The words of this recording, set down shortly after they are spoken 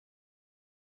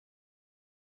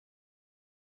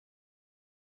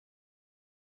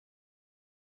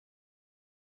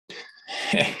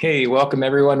Hey, welcome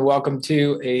everyone. Welcome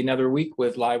to another week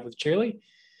with Live with Chaley.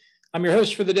 I'm your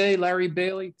host for the day, Larry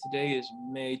Bailey. Today is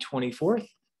May 24th.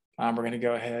 We're going to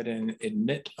go ahead and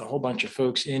admit a whole bunch of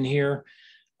folks in here.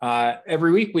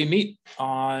 Every week we meet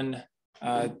on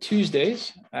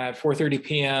Tuesdays at 4:30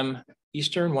 p.m.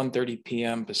 Eastern, 1:30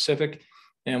 p.m. Pacific,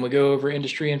 and we go over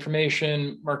industry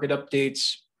information, market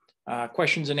updates,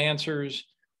 questions and answers.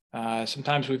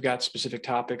 Sometimes we've got specific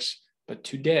topics. But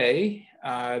today,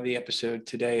 the episode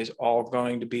today is all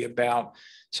going to be about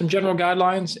some general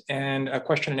guidelines and a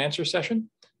question and answer session,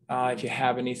 if you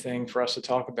have anything for us to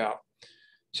talk about.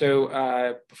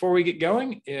 So before we get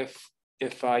going, if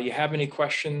you have any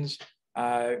questions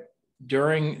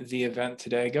during the event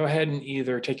today, go ahead and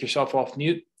either take yourself off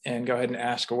mute and go ahead and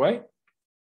ask away.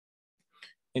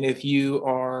 And if you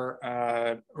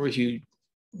are, or if you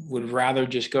would rather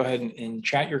just go ahead and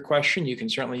chat your question, you can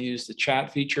certainly use the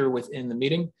chat feature within the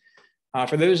meeting.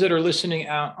 For those that are listening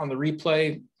out on the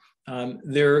replay,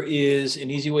 there is an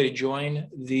easy way to join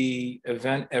the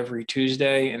event every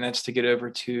Tuesday, and that's to get over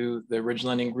to the Ridge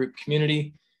Lending Group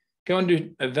community. Go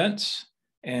into events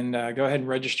and go ahead and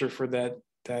register for that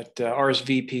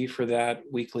RSVP for that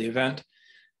weekly event.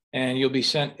 And you'll be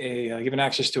sent given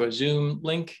access to a Zoom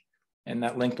link, and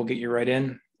that link will get you right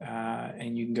in,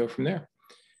 and you can go from there.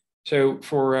 So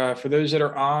for those that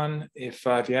are on, if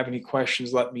you have any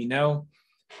questions, let me know.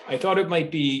 I thought it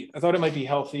might be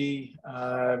healthy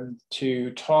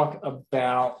to talk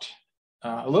about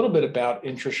a little bit about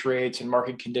interest rates and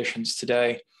market conditions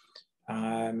today.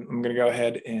 I'm going to go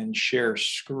ahead and share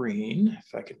screen.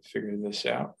 If I can figure this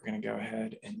out, we're going to go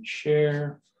ahead and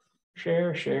share. I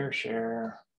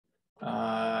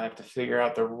have to figure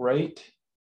out the right.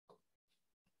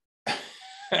 I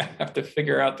have to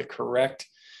figure out the correct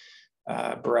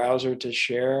browser to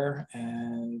share,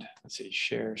 and let's see,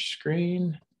 share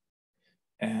screen,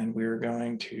 and we're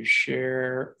going to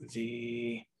share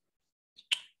the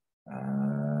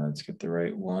let's get the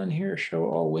right one here. Show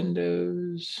all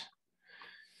windows.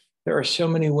 There are so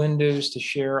many windows to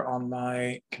share on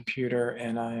my computer,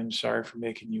 and I am sorry for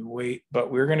making you wait, but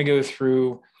we're going to go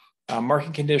through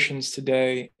market conditions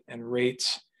today and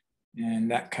rates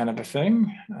and that kind of a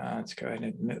thing. Let's go ahead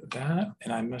and admit that,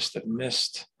 and I must have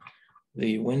missed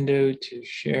the window to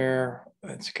share.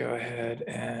 Let's go ahead,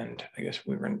 and I guess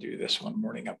we're going to do this one,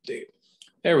 morning update.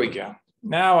 There we go.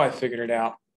 Now I figured it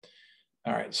out.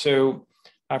 All right. So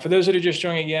for those that are just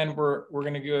joining again, we're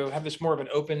going to go have this more of an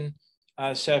open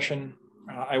session.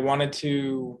 I wanted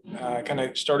to kind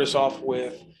of start us off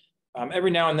with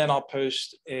every now and then I'll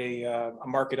post a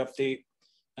market update.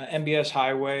 MBS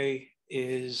Highway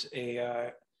is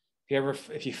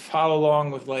if you follow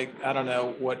along with, like, I don't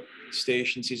know what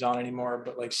stations he's on anymore,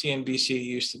 but like CNBC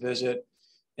used to visit,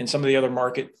 and some of the other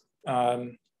market,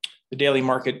 the daily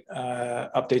market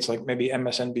updates, like maybe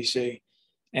MSNBC.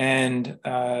 And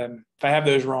if I have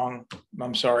those wrong,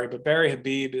 I'm sorry, but Barry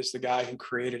Habib is the guy who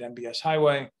created MBS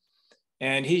Highway,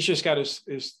 and he's just got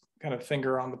his kind of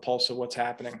finger on the pulse of what's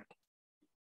happening.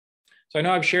 So I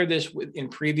know I've shared this in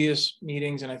previous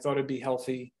meetings, and I thought it'd be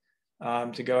healthy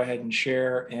to go ahead and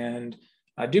share. And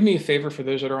do me a favor, for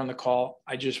those that are on the call,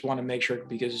 I just want to make sure,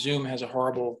 because Zoom has a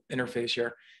horrible interface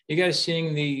here. You guys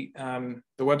seeing the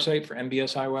website for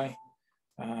MBS Highway?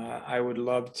 I would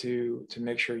love to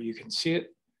make sure you can see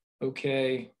it.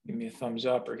 Okay, give me a thumbs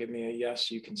up or give me a yes,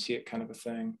 you can see it, kind of a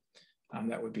thing.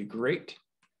 That would be great.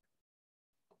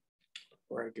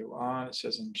 Before I go on, it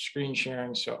says I'm screen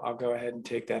sharing, so I'll go ahead and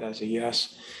take that as a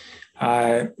yes.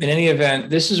 In any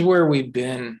event, this is where we've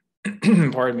been.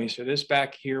 Pardon me. So this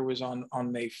back here was on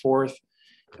May 4th,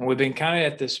 and we've been kind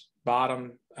of at this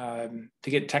bottom. To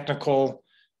get technical,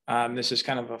 this is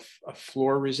kind of a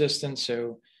floor resistance.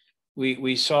 So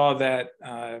we saw that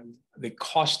the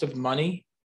cost of money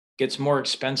gets more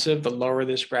expensive the lower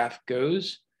this graph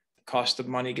goes. The cost of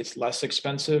money gets less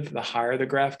expensive the higher the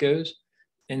graph goes.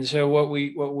 And so what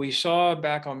we saw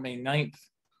back on May 9th,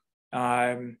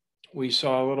 we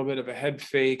saw a little bit of a head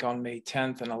fake on May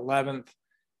 10th and 11th.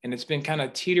 And it's been kind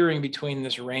of teetering between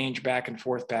this range back and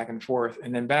forth.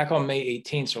 And then back on May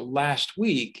 18th, so last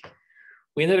week,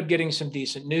 we ended up getting some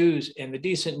decent news. And the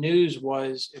decent news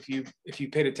was, if you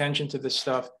paid attention to this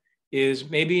stuff, is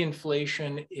maybe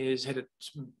inflation is hit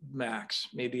its max.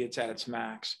 Maybe it's at its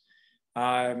max.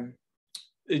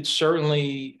 It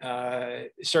certainly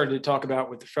started to talk about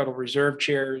with the Federal Reserve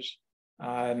chairs,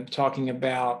 talking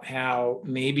about how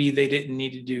maybe they didn't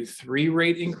need to do 3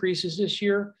 rate increases this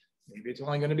year. Maybe it's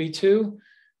only going to be 2.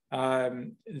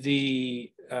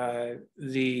 The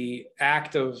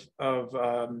act of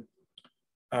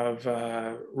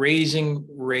raising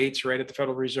rates right at the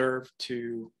Federal Reserve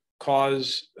to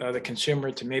cause the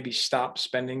consumer to maybe stop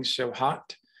spending so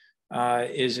hot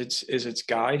is its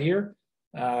guide here.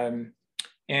 And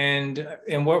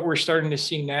what we're starting to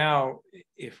see now,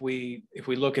 if we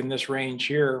look in this range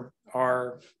here,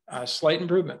 are slight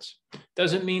improvements.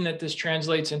 Doesn't mean that this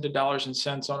translates into dollars and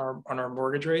cents on our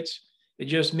mortgage rates. It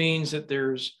just means that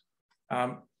there's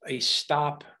a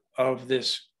stop of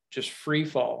this just free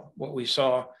fall, what we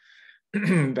saw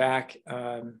back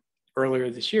earlier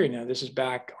this year. Now this is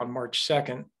back on March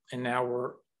 2nd, and now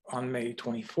we're on May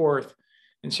 24th.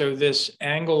 And so this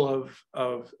angle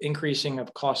of increasing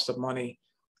of cost of money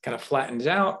kind of flattens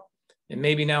out, and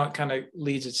maybe now it kind of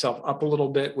leads itself up a little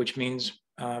bit, which means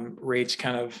rates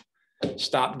kind of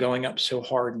stop going up so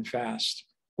hard and fast.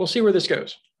 We'll see where this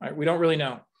goes. Right? We don't really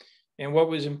know. And what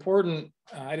was important,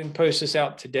 I didn't post this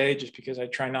out today just because I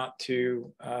try not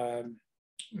to.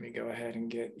 Let me go ahead and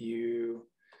get you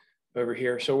over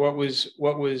here. So what was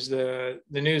the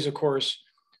news, of course,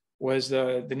 was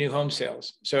the new home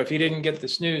sales. So if you didn't get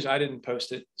this news, I didn't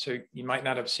post it, so you might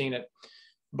not have seen it.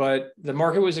 But the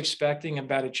market was expecting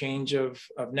about a change of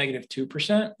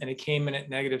 -2%, and it came in at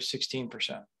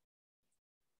 -16%.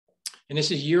 And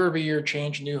this is year-over-year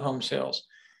change in new home sales.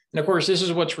 And of course, this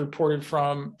is what's reported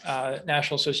from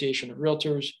National Association of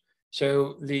Realtors.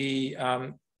 So the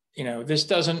this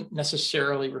doesn't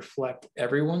necessarily reflect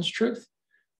everyone's truth,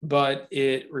 but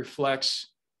it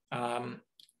reflects the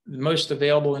most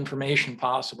available information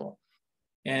possible.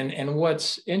 And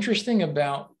what's interesting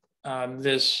about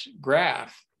this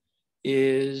graph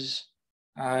is,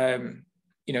 again,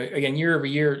 year over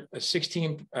year, a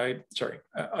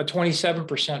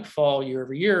 27% fall year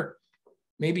over year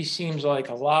maybe seems like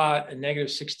a lot. A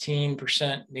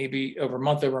 -16% maybe over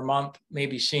month,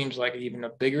 maybe seems like even a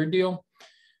bigger deal.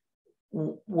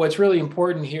 What's really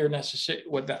important here,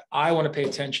 what I want to pay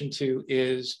attention to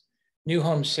is new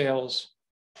home sales.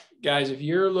 Guys, if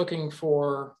you're looking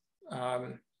for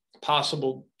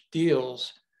possible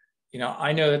deals,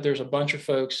 I know that there's a bunch of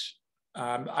folks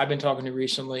I've been talking to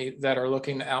recently that are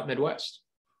looking out Midwest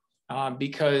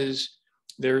because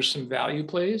there's some value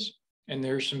plays and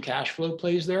there's some cash flow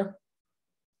plays there.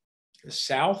 The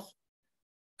South,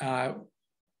 I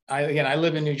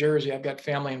live in New Jersey. I've got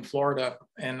family in Florida,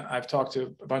 and I've talked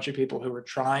to a bunch of people who are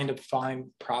trying to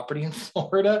find property in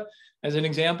Florida, as an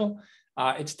example.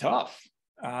 It's tough.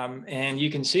 And you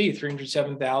can see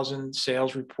 307,000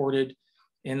 sales reported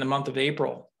in the month of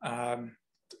April.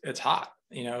 It's hot,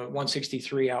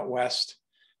 163 out west.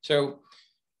 So,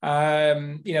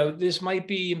 this might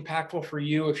be impactful for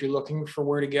you if you're looking for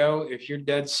where to go. If you're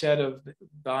dead set of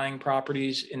buying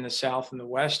properties in the South and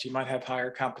the West, you might have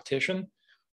higher competition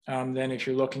than if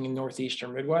you're looking in Northeast or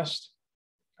Midwest.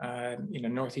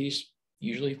 Northeast,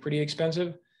 usually pretty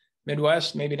expensive.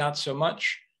 Midwest, maybe not so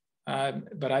much.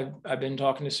 But I've been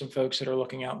talking to some folks that are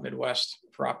looking out Midwest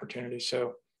for opportunities.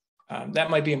 So that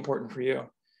might be important for you.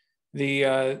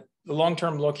 The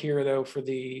long-term look here, though, for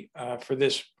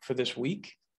this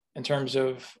week, in terms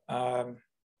of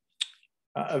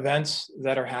events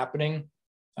that are happening,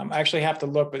 I actually have to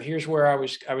look. But here's where I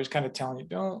was kind of telling you,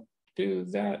 don't do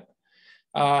that.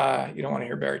 You don't want to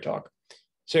hear Barry talk.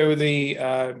 So the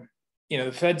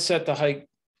Fed set the hike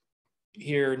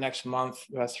here next month,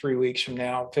 about 3 weeks from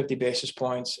now, 50 basis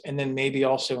points, and then maybe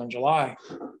also in July,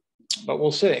 but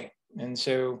we'll see. And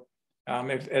so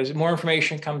as more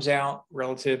information comes out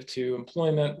relative to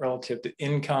employment, relative to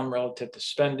income, relative to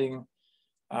spending,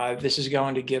 this is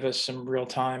going to give us some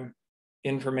real-time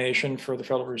information for the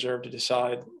Federal Reserve to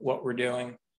decide what we're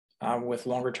doing with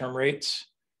longer-term rates.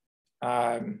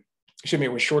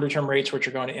 With shorter-term rates, which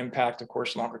are going to impact, of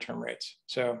course, longer-term rates.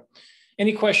 So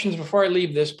any questions before I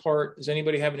leave this part? Does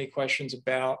anybody have any questions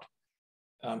about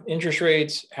interest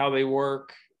rates, how they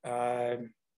work,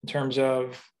 in terms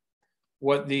of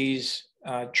what these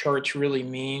charts really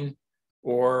mean,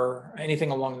 or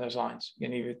anything along those lines? You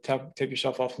can either take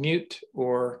yourself off mute,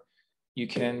 or you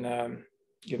can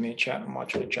give me a chat. I'm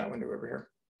watching the chat window over here.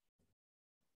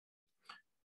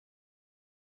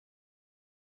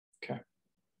 Okay.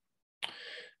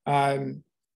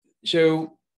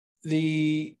 So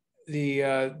the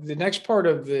next part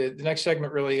of the next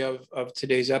segment really of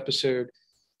today's episode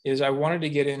is I wanted to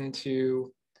get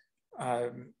into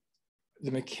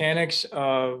the mechanics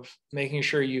of making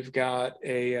sure you've got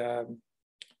a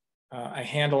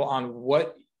handle on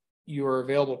what your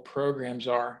available programs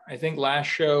are. I think last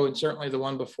show, and certainly the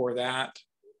one before that,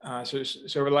 so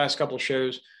over the last couple of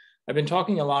shows, I've been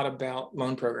talking a lot about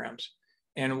loan programs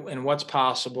and what's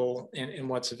possible and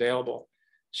what's available.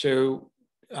 So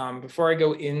before I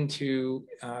go into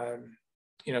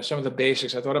some of the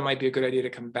basics, I thought it might be a good idea to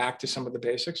come back to some of the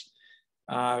basics.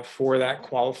 for that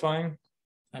qualifying.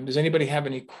 Does anybody have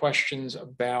any questions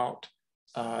about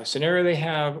a scenario they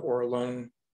have, or a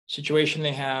loan situation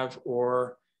they have,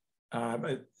 or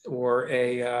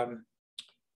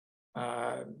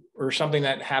something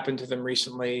that happened to them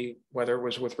recently, whether it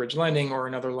was with Ridge Lending or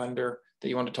another lender, that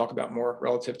you want to talk about more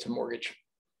relative to mortgage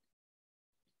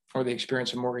or the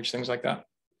experience of mortgage, things like that?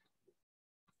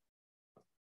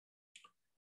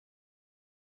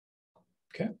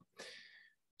 Okay.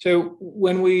 So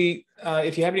when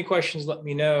if you have any questions, let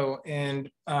me know. And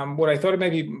what I thought it may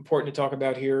be important to talk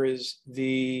about here is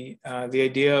the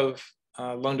idea of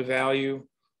loan to value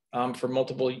for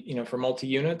multi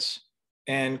units,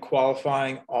 and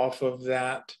qualifying off of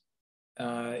that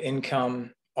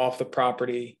income off the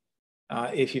property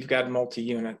if you've got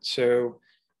multi-unit. So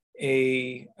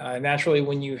naturally,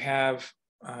 when you have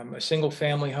a single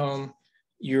family home,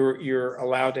 you're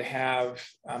allowed to have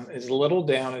as little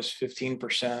down as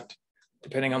 15%,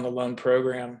 depending on the loan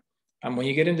program. When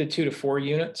you get into 2 to 4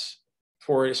 units,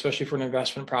 especially for an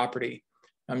investment property,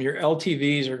 your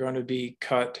LTVs are going to be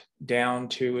cut down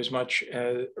to as much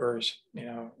as,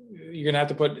 you're going to have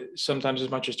to put sometimes as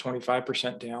much as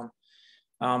 25% down,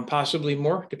 possibly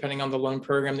more, depending on the loan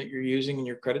program that you're using and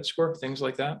your credit score, things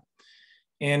like that.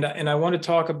 And I want to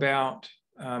talk about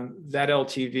that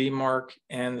LTV mark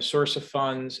and the source of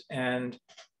funds, and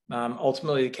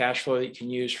ultimately the cash flow that you can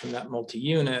use from that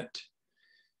multi-unit.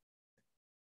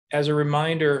 As a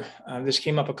reminder, this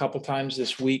came up a couple times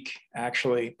this week,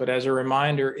 actually, but as a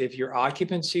reminder, if your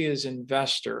occupancy is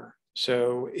investor,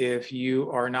 so if you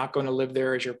are not going to live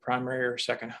there as your primary or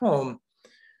second home,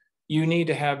 you need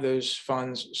to have those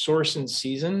funds sourced and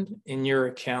seasoned in your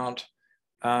account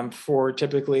for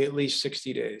typically at least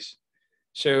 60 days.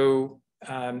 So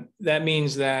that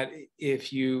means that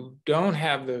if you don't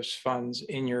have those funds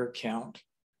in your account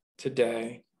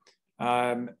today,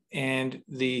 and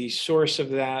the source of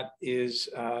that is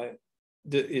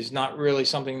not really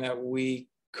something that we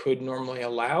could normally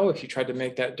allow if you tried to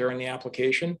make that during the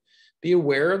application, be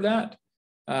aware of that.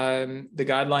 The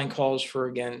guideline calls for,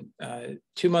 again,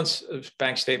 2 months of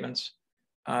bank statements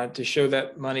to show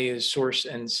that money is sourced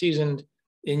and seasoned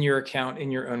in your account,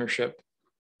 in your ownership.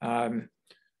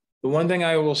 The one thing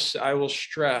I will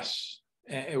stress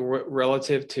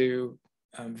relative to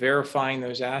verifying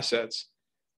those assets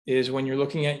is when you're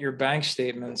looking at your bank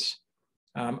statements,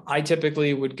 I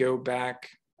typically would go back,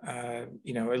 at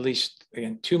least,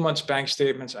 again, 2 months bank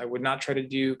statements. I would not try to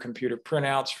do computer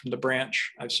printouts from the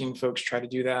branch. I've seen folks try to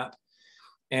do that,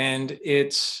 and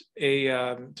it's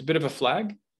a bit of a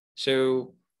flag.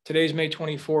 So today's May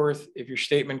 24th. If your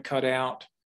statement cut out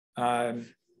and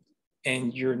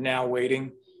you're now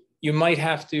waiting, you might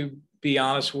have to be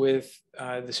honest with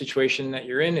the situation that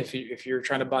you're in. If you're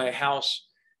trying to buy a house,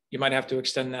 you might have to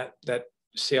extend that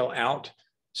sale out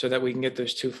so that we can get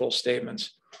those 2 full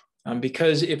statements.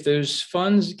 Because if those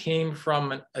funds came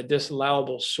from a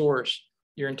disallowable source,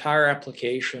 your entire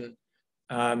application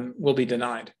will be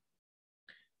denied.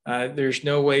 There's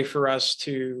no way for us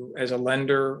to, as a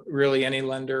lender, really any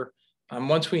lender,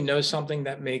 once we know something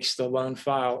that makes the loan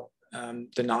file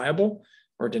deniable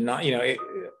or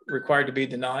required to be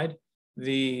denied,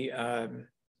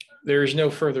 there is no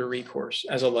further recourse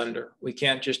as a lender. We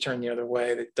can't just turn the other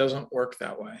way. It doesn't work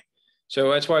that way.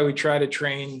 So that's why we try to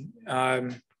train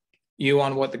you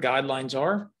on what the guidelines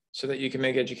are, so that you can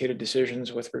make educated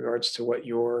decisions with regards to what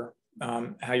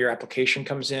how your application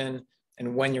comes in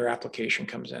and when your application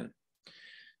comes in.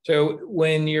 So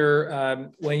when you're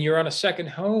on a second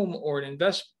home or an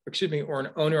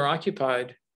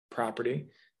owner-occupied property,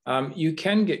 you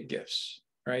can get gifts,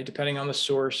 right? Depending on the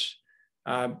source.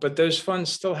 But those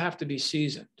funds still have to be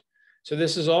seasoned. So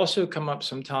this has also come up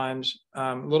sometimes,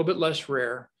 a little bit less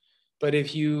rare, but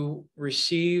if you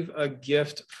receive a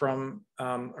gift from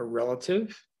a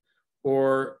relative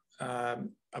or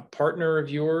a partner of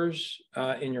yours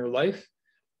in your life,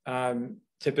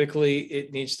 typically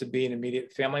it needs to be an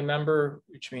immediate family member,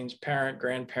 which means parent,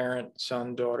 grandparent,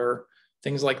 son, daughter,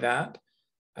 things like that.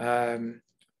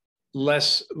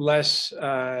 Less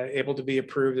able to be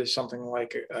approved as something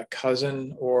like a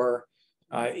cousin or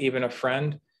even a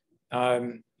friend.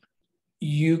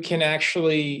 You can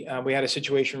actually, we had a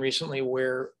situation recently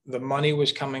where the money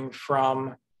was coming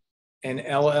from an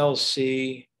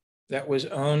LLC that was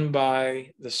owned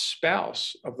by the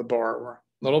spouse of the borrower.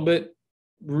 A little bit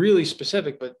really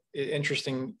specific, but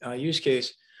interesting use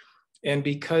case. And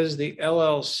because the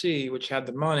LLC, which had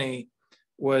the money,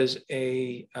 was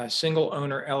a single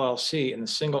owner LLC, and the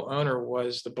single owner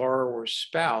was the borrower's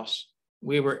spouse,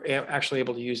 we were actually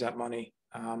able to use that money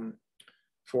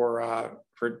for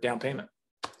down payment.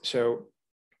 So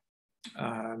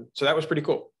So that was pretty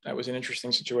cool. That was an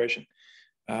interesting situation.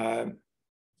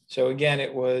 So again,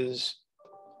 it was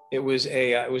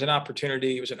an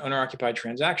opportunity. It was an owner-occupied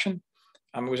transaction.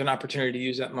 It was an opportunity to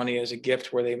use that money as a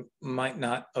gift where they might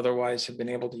not otherwise have been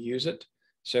able to use it.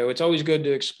 So it's always good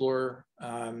to explore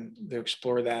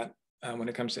that when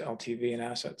it comes to LTV and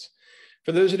assets.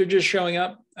 For those that are just showing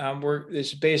up, we're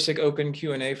this basic open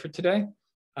Q&A for today.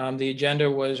 The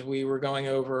agenda was we were going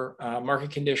over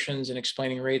market conditions and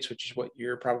explaining rates, which is what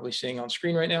you're probably seeing on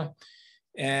screen right now.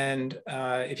 And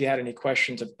if you had any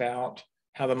questions about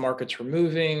how the markets were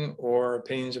moving or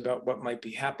opinions about what might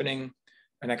be happening,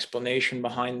 an explanation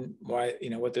behind why,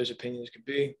 what those opinions could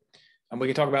be, and we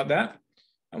can talk about that.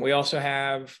 And we also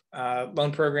have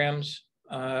loan programs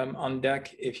on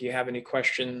deck. If you have any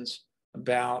questions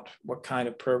about what kind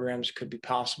of programs could be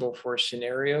possible for a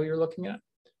scenario you're looking at,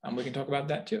 we can talk about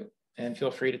that too. And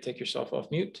feel free to take yourself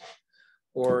off mute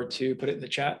or to put it in the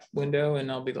chat window, and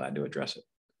I'll be glad to address it.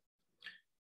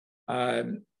 I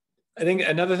think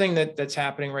another thing that's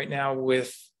happening right now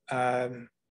with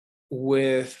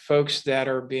folks that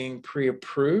are being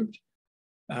pre-approved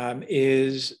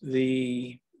is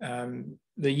the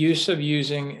use of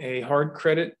using a hard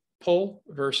credit pull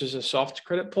versus a soft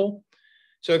credit pull.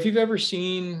 So if you've ever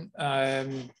seen,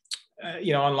 online,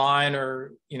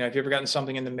 or if you've ever gotten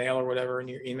something in the mail or whatever in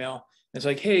your email, it's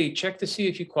like, hey, check to see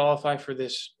if you qualify for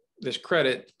this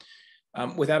credit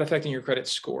without affecting your credit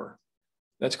score.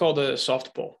 That's called a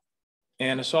soft pull.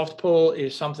 And a soft pull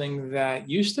is something that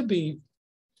used to be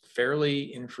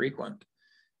fairly infrequent.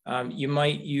 You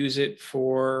might use it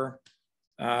for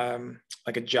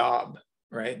like a job,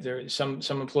 right? There some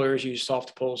employers use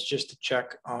soft pulls just to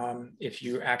check if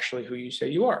you're actually who you say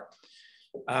you are.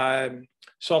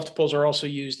 Soft pulls are also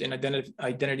used in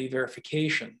identity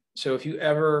verification. So if you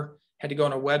ever had to go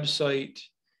on a website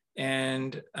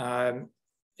and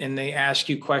they ask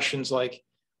you questions like,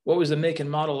 what was the make and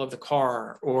model of the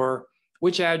car, or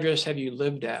which address have you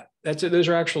lived at? Those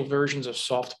are actual versions of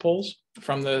soft pulls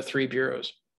from the 3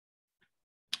 bureaus.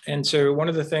 And so one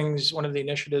of the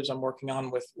initiatives I'm working on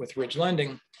with Ridge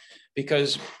Lending,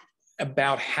 because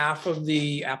about half of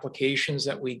the applications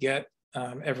that we get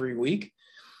every week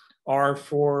are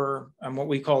for what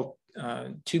we call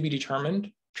to be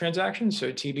determined transactions,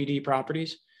 so TBD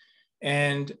properties.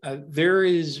 And there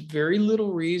is very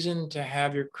little reason to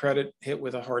have your credit hit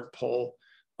with a hard pull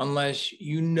unless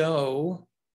you know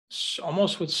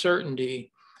almost with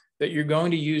certainty that you're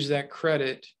going to use that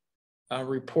credit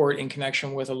report in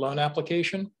connection with a loan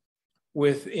application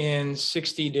within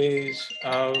 60 days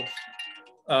of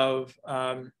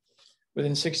that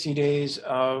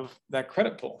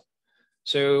credit pull.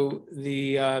 So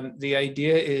the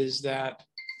idea is that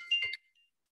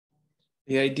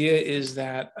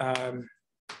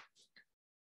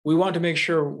we want to make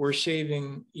sure we're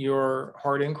saving your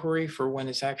hard inquiry for when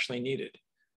it's actually needed.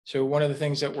 So one of the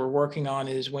things that we're working on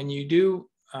is when you do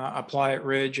apply at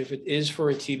Ridge, if it is for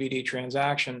a TBD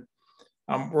transaction,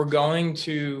 we're going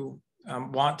to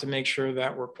want to make sure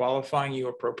that we're qualifying you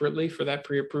appropriately for that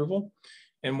pre-approval.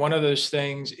 And one of those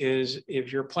things is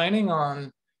if you're planning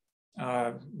on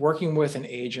working with an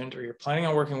agent or you're planning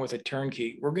on working with a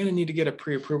turnkey, we're going to need to get a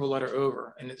pre-approval letter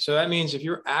over. And so that means if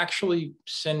you're actually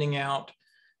sending out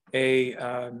you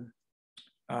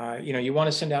want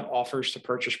to send out offers to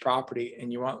purchase property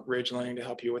and you want Ridge Lending to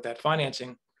help you with that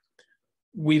financing,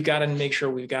 we've got to make sure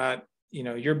we've got,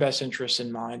 your best interests in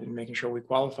mind and making sure we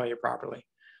qualify you properly.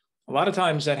 A lot of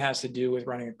times that has to do with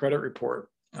running a credit report,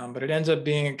 but it ends up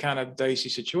being a kind of dicey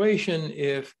situation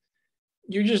if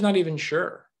you're just not even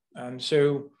sure.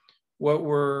 So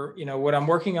what I'm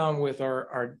working on with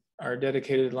our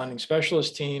dedicated lending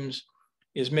specialist teams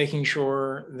is making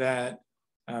sure that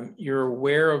you're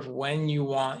aware of when you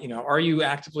want, are you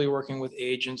actively working with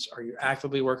agents? Are you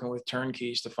actively working with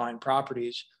turnkeys to find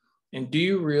properties? And do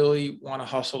you really want to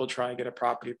hustle to try and get a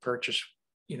property purchase,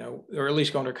 or at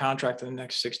least go under contract in the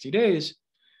next 60 days?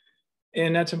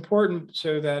 And that's important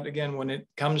so that, again, when it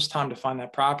comes time to find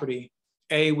that property,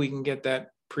 we can get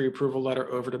that pre-approval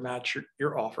letter over to match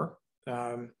your offer.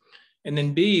 And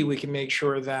then B, we can make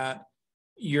sure that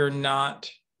you're not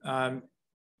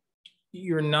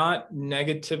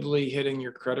negatively hitting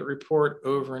your credit report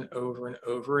over and over and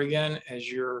over again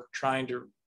as you're trying to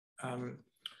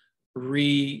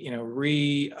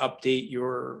re-update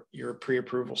your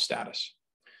pre-approval status.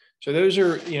 So those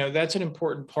are, that's an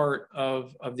important part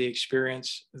of the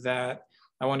experience that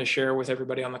I want to share with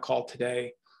everybody on the call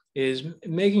today, is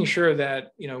making sure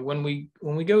that, when we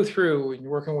go through and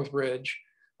you're working with Ridge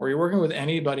or you're working with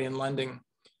anybody in lending,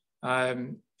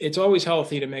 it's always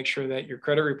healthy to make sure that your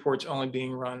credit report's only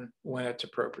being run when it's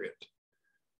appropriate.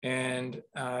 And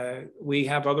we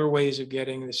have other ways of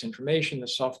getting this information. The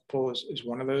soft pull is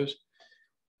one of those.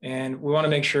 And we want to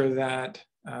make sure that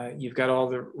you've got all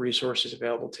the resources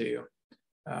available to you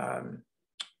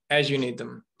as you need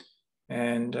them.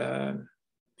 And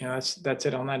that's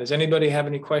it on that. Does anybody have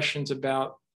any questions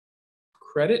about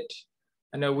credit?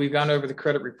 I know we've gone over the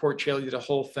credit report. Shaylee did a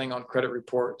whole thing on credit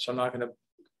report, so I'm not going to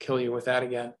kill you with that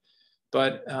again.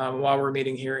 But while we're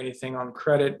meeting here, anything on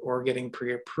credit or getting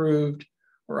pre-approved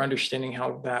or understanding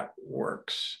how that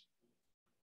works?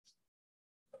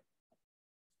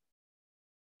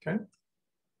 Okay.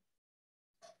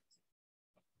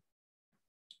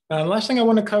 Last thing I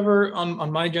want to cover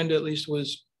on my agenda, at least,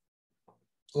 was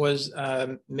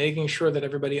making sure that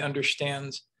everybody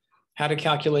understands how to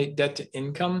calculate debt to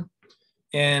income.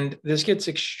 And this gets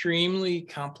extremely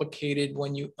complicated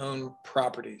when you own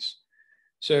properties.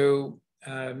 So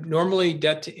normally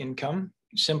debt to income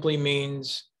simply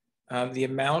means the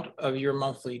amount of your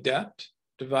monthly debt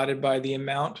divided by the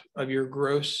amount of your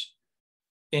gross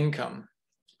income.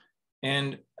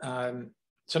 And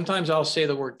sometimes I'll say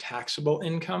the word taxable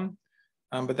income,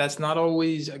 but that's not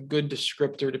always a good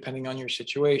descriptor depending on your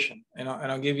situation. And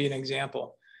I'll give you an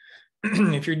example.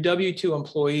 If you're a W-2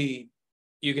 employee,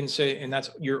 you can say, and that's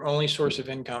your only source of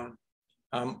income,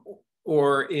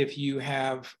 or if you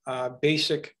have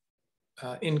basic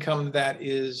income that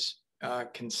is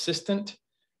consistent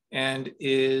and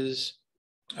is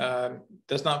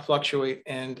does not fluctuate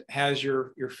and has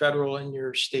your federal and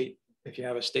your state, if you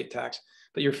have a state tax,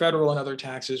 but your federal and other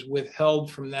taxes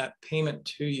withheld from that payment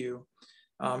to you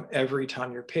every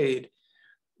time you're paid.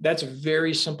 That's a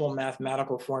very simple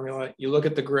mathematical formula. You look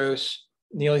at the gross.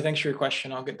 Neely, thanks for your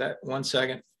question. I'll get that in 1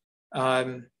 second.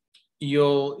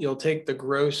 You'll take the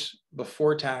gross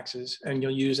before taxes and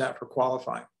you'll use that for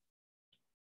qualifying.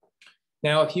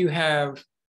 Now, if you have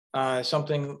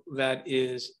something that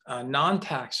is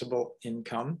non-taxable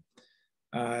income,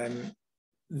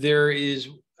 there is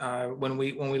when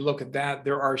we look at that,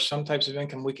 there are some types of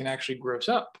income we can actually gross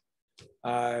up.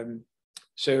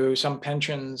 So some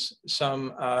pensions,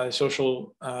 some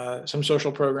social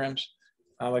programs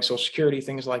like Social Security,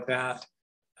 things like that,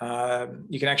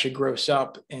 you can actually gross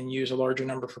up and use a larger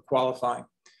number for qualifying.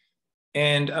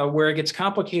 And where it gets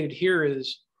complicated here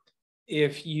is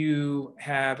if you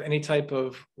have any type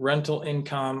of rental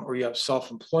income or you have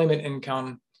self-employment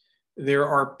income, there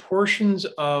are portions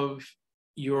of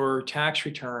your tax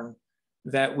return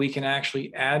that we can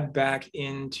actually add back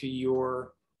into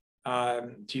your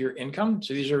income.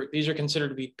 So these are considered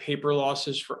to be paper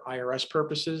losses for IRS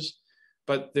purposes,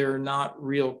 but they're not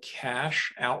real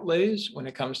cash outlays when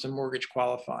it comes to mortgage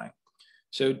qualifying.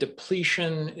 So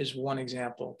depletion is one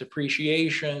example.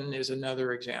 Depreciation is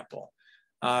another example.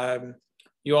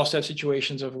 You also have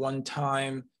situations of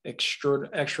one-time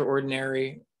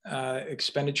extraordinary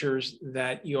expenditures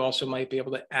that you also might be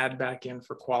able to add back in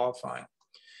for qualifying.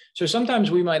 So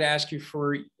sometimes we might ask you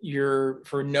for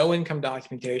no income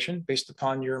documentation based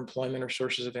upon your employment or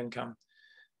sources of income.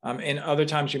 And other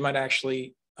times we might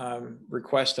actually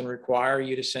request and require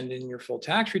you to send in your full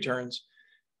tax returns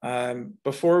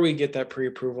before we get that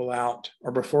pre-approval out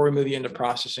or before we move you into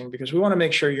processing, because we want to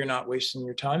make sure you're not wasting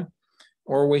your time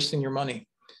or wasting your money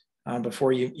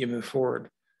before you move forward.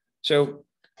 So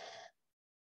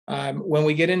when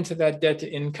we get into that debt to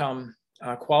income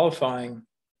qualifying,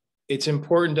 it's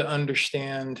important to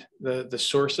understand the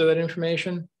source of that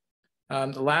information.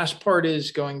 The last part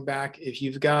is going back, if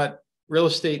you've got real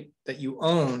estate that you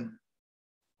own,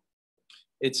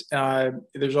 it's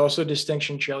there's also a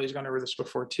distinction, Shelley's gone over this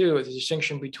before too, it's a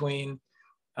distinction between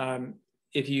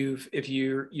if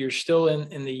you're still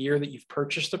in the year that you've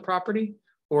purchased the property,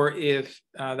 or if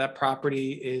that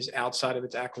property is outside of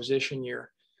its acquisition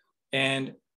year.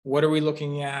 And what are we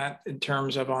looking at in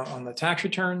terms of on the tax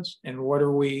returns, and what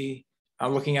are we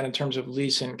looking at in terms of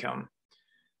lease income?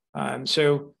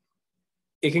 So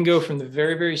it can go from the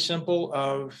very, very simple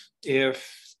of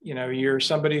if you're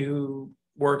somebody who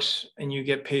works and you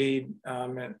get paid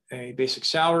a basic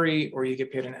salary, or you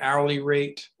get paid an hourly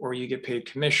rate, or you get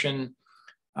paid commission.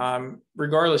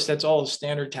 Regardless, that's all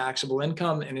standard taxable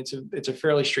income, and it's a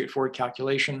fairly straightforward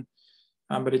calculation.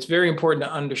 But it's very important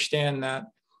to understand that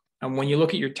when you look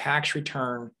at your tax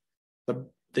return,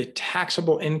 the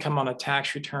taxable income on a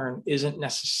tax return isn't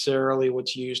necessarily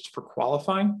what's used for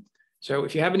qualifying. So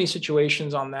if you have any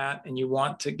situations on that and you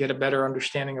want to get a better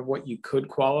understanding of what you could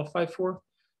qualify for,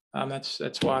 that's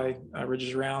why Ridge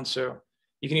is around. So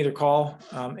you can either call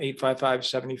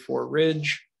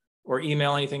 855-74-RIDGE or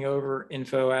email anything over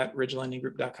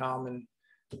info@ridgelendinggroup.com,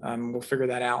 and we'll figure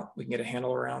that out. We can get a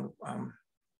handle around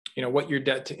what your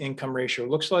debt to income ratio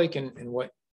looks like and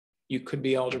what you could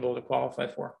be eligible to qualify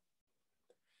for.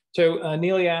 So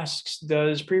Neely asks,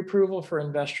 does pre-approval for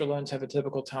investor loans have a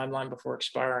typical timeline before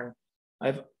expiring?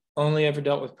 I've only ever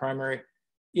dealt with primary.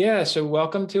 Yeah, so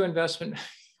welcome to investment.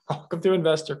 Welcome to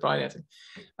investor financing.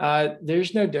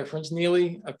 There's no difference,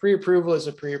 Neely. A pre-approval is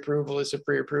a pre-approval is a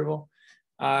pre-approval.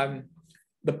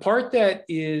 The part that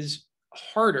is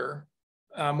harder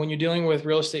when you're dealing with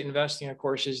real estate investing, of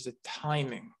course, is the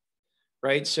timing,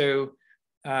 right? So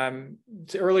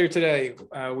earlier today,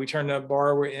 we turned a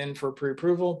borrower in for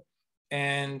pre-approval,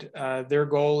 and their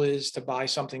goal is to buy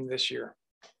something this year.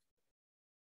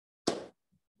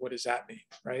 What does that mean,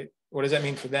 right? What does that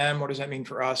mean for them? What does that mean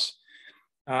for us?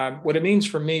 What it means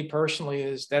for me personally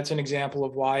is that's an example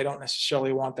of why I don't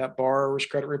necessarily want that borrower's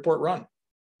credit report run,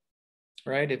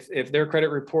 right? If their credit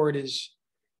report is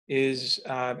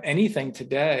anything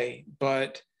today,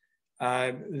 but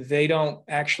they don't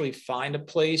actually find a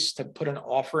place to put an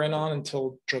offer in on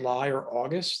until July or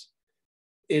August,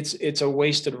 it's a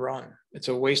wasted run. It's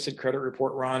a wasted credit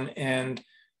report run, and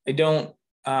I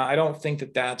don't think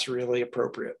that that's really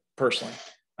appropriate personally.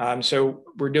 So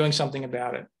we're doing something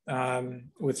about it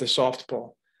with the soft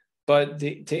pull. But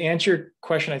to answer your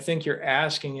question, I think you're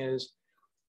asking is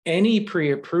any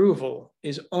pre-approval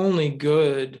is only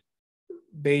good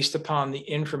based upon the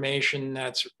information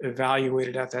that's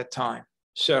evaluated at that time.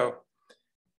 So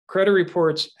credit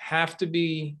reports have to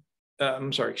be,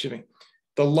 the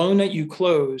loan that you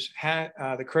close,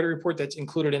 the credit report that's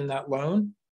included in that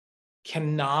loan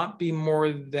cannot be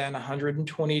more than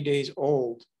 120 days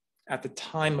old at the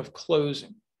time of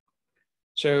closing.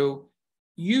 So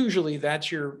usually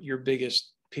that's your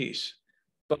biggest piece.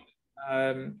 But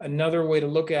another way to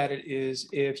look at it is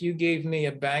if you gave me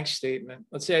a bank statement,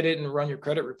 let's say I didn't run your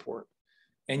credit report,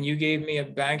 and you gave me a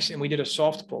bank, and we did a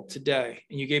soft pull today,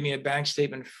 and you gave me a bank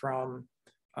statement from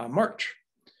March.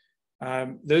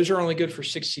 Those are only good for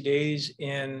 60 days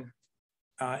in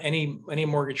any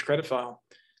mortgage credit file.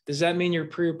 Does that mean your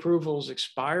pre-approval is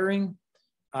expiring?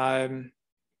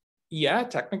 Yeah,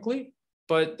 technically,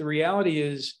 but the reality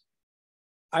is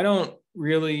I don't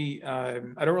really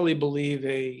believe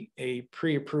a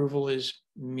pre-approval is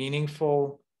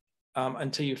meaningful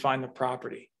until you find the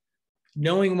property.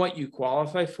 Knowing what you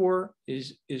qualify for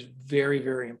is very,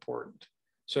 very important.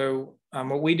 So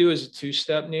what we do is a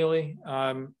two-step, Neely.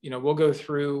 We'll go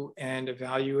through and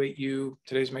evaluate you.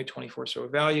 Today's May 24th, so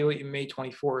evaluate you May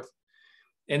 24th,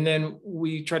 and then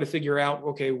we try to figure out,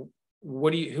 okay,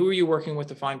 who are you working with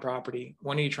to find property?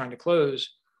 When are you trying to close?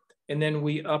 And then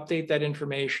we update that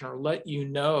information or let you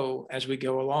know as we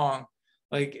go along.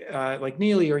 Like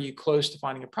Neely, are you close to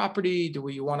finding a property? Do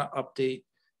we want to update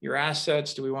your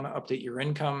assets? Do we want to update your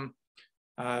income?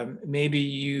 Maybe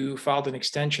you filed an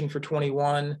extension for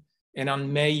 21, and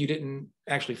on May you didn't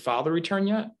actually file the return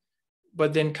yet,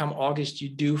 but then come August you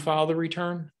do file the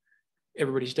return.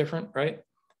 Everybody's different, right?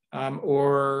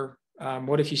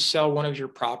 What if you sell one of your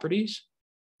properties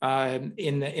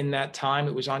in that time?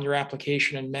 It was on your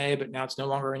application in May, but now it's no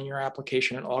longer in your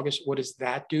application in August. What does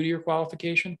that do to your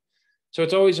qualification? So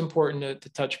it's always important to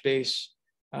touch base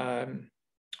on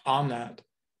that.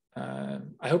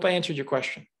 I hope I answered your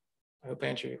question.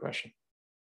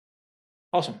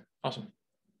 Awesome.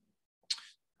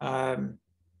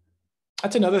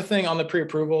 That's another thing on the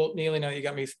pre-approval, Neely. Now you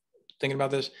got me thinking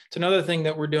about this. It's another thing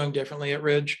that we're doing differently at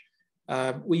Ridge.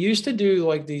 We used to do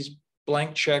like these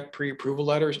blank check pre-approval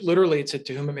letters. Literally, it's a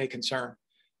to whom it may concern.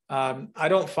 I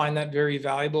don't find that very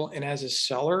valuable. And as a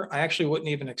seller, I actually wouldn't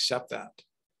even accept that.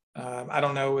 I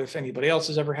don't know if anybody else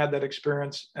has ever had that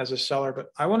experience as a seller, but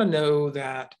I want to know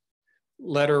that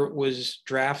letter was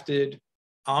drafted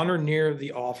on or near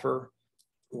the offer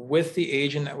with the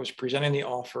agent that was presenting the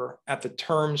offer at the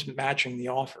terms matching the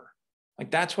offer.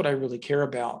 Like that's what I really care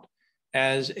about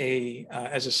as a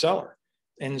seller.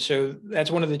 And so that's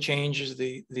one of the changes,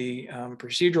 the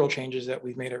procedural changes that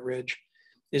we've made at Ridge,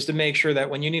 is to make sure that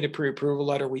when you need a pre-approval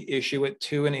letter, we issue it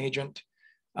to an agent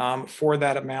for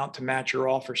that amount to match your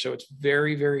offer. So it's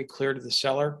very, very clear to the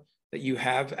seller that you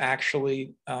have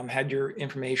actually had your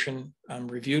information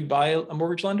reviewed by a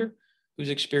mortgage lender who's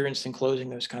experienced in closing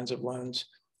those kinds of loans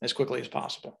as quickly as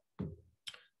possible.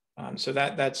 So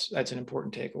that's an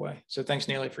important takeaway. So thanks,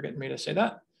 Neely, for getting me to say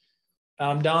that.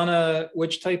 Donna,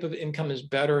 which type of income is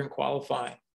better in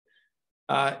qualifying?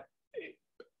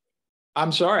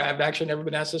 I'm sorry, I've actually never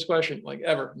been asked this question, like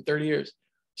ever in 30 years.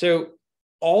 So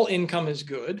all income is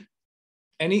good.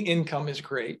 Any income is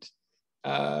great.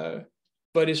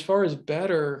 But as far as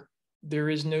better, there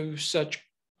is no such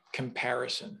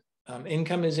comparison.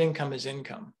 Income is income is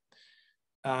income.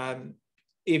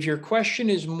 If your question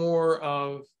is more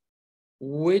of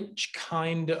which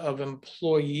kind of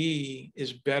employee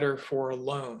is better for a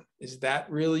loan? Is that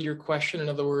really your question? In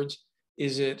other words,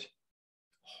 is it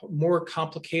more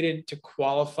complicated to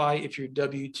qualify if you're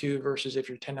W-2 versus if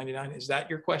you're 1099? Is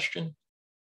that your question?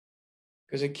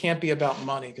 Because it can't be about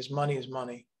money, because money is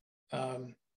money.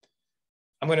 I'm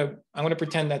gonna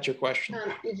pretend that's your question.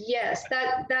 Yes,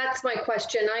 that's my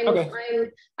question. Okay.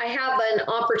 I have an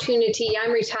opportunity.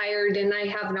 I'm retired, and I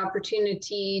have an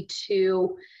opportunity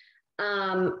to,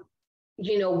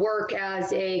 work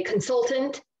as a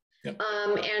consultant. Yep.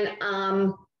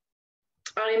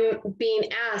 I'm being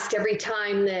asked every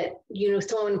time that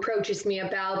someone approaches me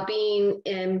about being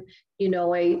in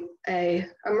a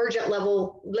emergent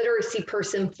level literacy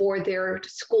person for their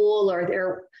school or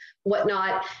their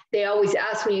whatnot. They always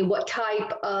ask me what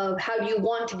type of, how do you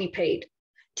want to be paid,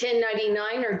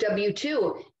 1099 or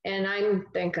W-2? And I'm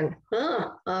thinking,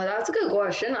 that's a good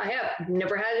question. I have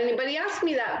never had anybody ask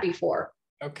me that before.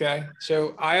 Okay,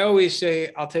 so I always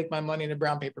say I'll take my money in a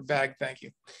brown paper bag, thank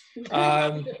you.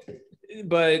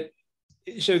 But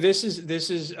so this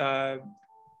is a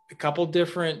couple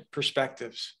different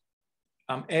perspectives.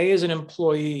 A, as an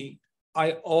employee,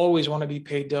 I always want to be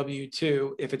paid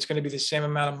W-2 if it's going to be the same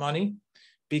amount of money,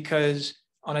 because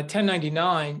on a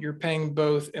 1099, you're paying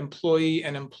both employee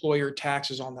and employer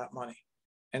taxes on that money.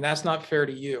 And that's not fair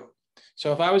to you.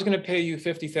 So if I was going to pay you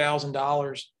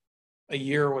 $50,000 a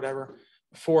year or whatever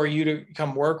for you to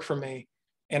come work for me,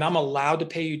 and I'm allowed to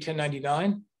pay you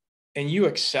 1099, and you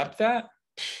accept that,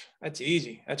 that's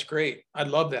easy. That's great. I'd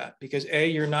love that, because A,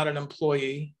 you're not an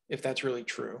employee, if that's really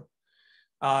true.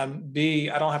 B,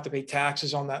 I don't have to pay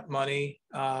taxes on that money.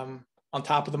 On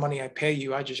top of the money I pay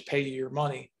you, I just pay you your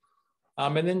money.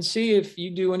 And then C, if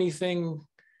you do anything,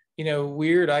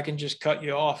 weird, I can just cut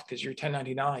you off because you're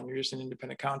 1099. You're just an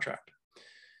independent contractor.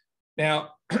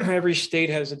 Now, every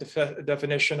state has a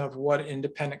definition of what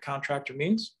independent contractor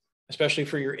means, especially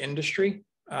for your industry.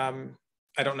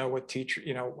 I don't know what teacher,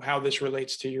 how this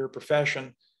relates to your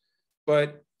profession,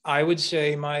 but I would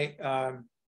say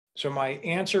so my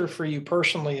answer for you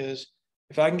personally is,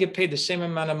 if I can get paid the same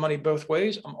amount of money both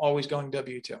ways, I'm always going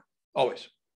W-2, always.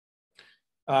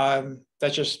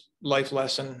 That's just life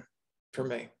lesson for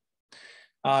me.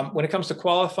 When it comes to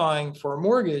qualifying for a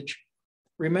mortgage,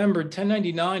 remember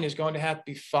 1099 is going to have to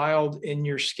be filed in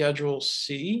your Schedule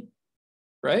C,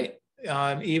 right?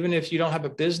 Even if you don't have a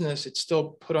business, it's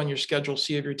still put on your Schedule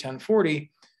C of your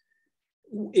 1040.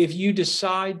 If you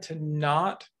decide to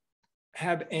not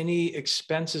have any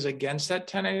expenses against that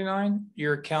 1099,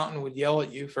 your accountant would yell at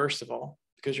you, first of all,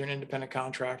 because you're an independent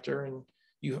contractor and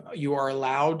you are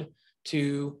allowed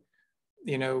to,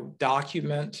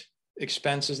 document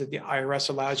expenses that the IRS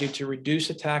allows you to reduce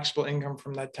the taxable income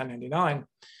from that 1099. And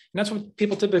that's what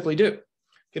people typically do.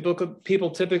 People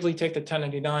typically take the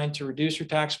 1099 to reduce your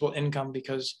taxable income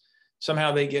because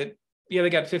somehow they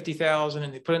got 50,000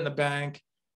 and they put it in the bank.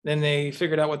 Then they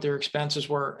figured out what their expenses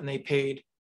were and they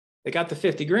got the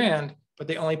 50 grand, but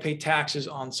they only paid taxes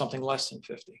on something less than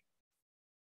 50.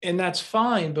 And that's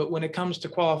fine. But when it comes to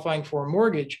qualifying for a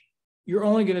mortgage, you're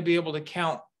only going to be able to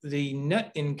count the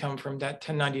net income from that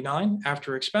 1099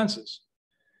 after expenses.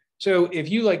 So if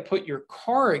you put your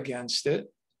car against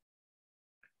it,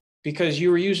 because you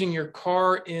were using your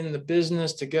car in the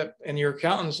business and your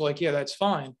accountant's like, yeah, that's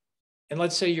fine. And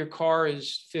let's say your car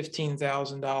is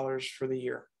 $15,000 for the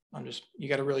year. You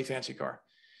got a really fancy car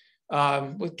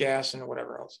with gas and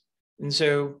whatever else. And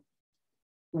so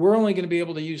we're only going to be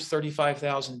able to use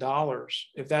 $35,000.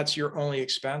 If that's your only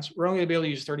expense, we're only going to be able to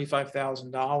use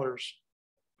 $35,000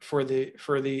 for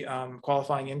the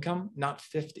qualifying income, not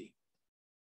 50.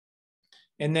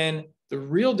 And then the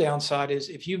real downside is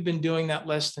if you've been doing that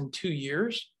less than 2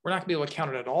 years, we're not going to be able to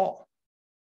count it at all.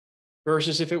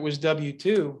 Versus if it was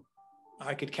W-2,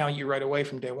 I could count you right away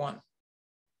from day one.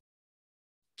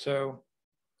 So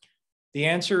the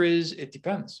answer is, it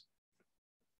depends.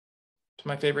 It's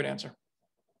my favorite answer,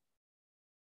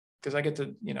 because I get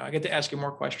to ask you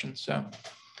more questions. So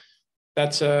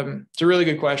that's it's a really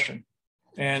good question.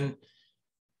 And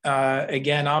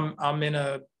again, I'm in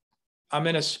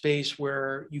a space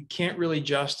where you can't really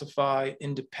justify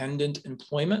independent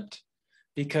employment,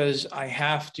 because I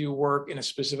have to work in a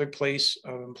specific place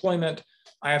of employment.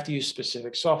 I have to use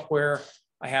specific software.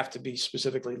 I have to be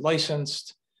specifically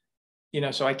licensed,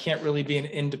 so I can't really be an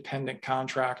independent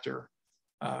contractor,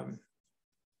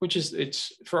 which is,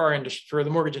 it's for our industry, for the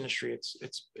mortgage industry,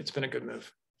 it's been a good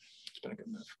move. It's been a good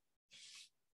move.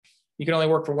 You can only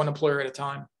work for one employer at a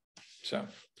time. So,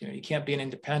 you can't be an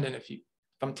independent if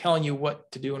I'm telling you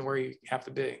what to do and where you have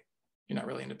to be, you're not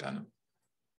really independent.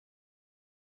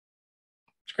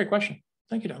 It's a great question.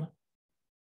 Thank you, Donna.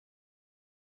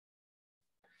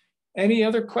 Any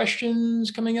other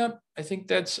questions coming up? I think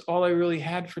that's all I really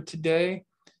had for today.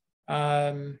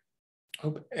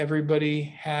 Hope everybody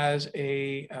has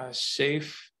a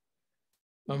safe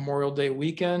Memorial Day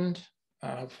weekend.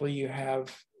 Hopefully you have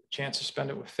a chance to spend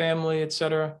it with family,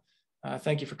 etc.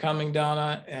 Thank you for coming,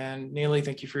 Donna and Neely.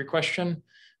 Thank you for your question.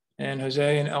 And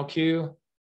Jose and LQ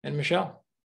and Michelle.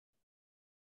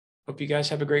 Hope you guys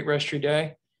have a great rest of your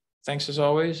day. Thanks as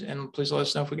always. And please let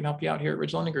us know if we can help you out here at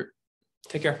Ridge Lending Group.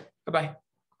 Take care. Bye-bye.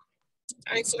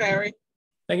 Thanks, Larry.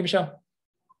 Thank you, Michelle.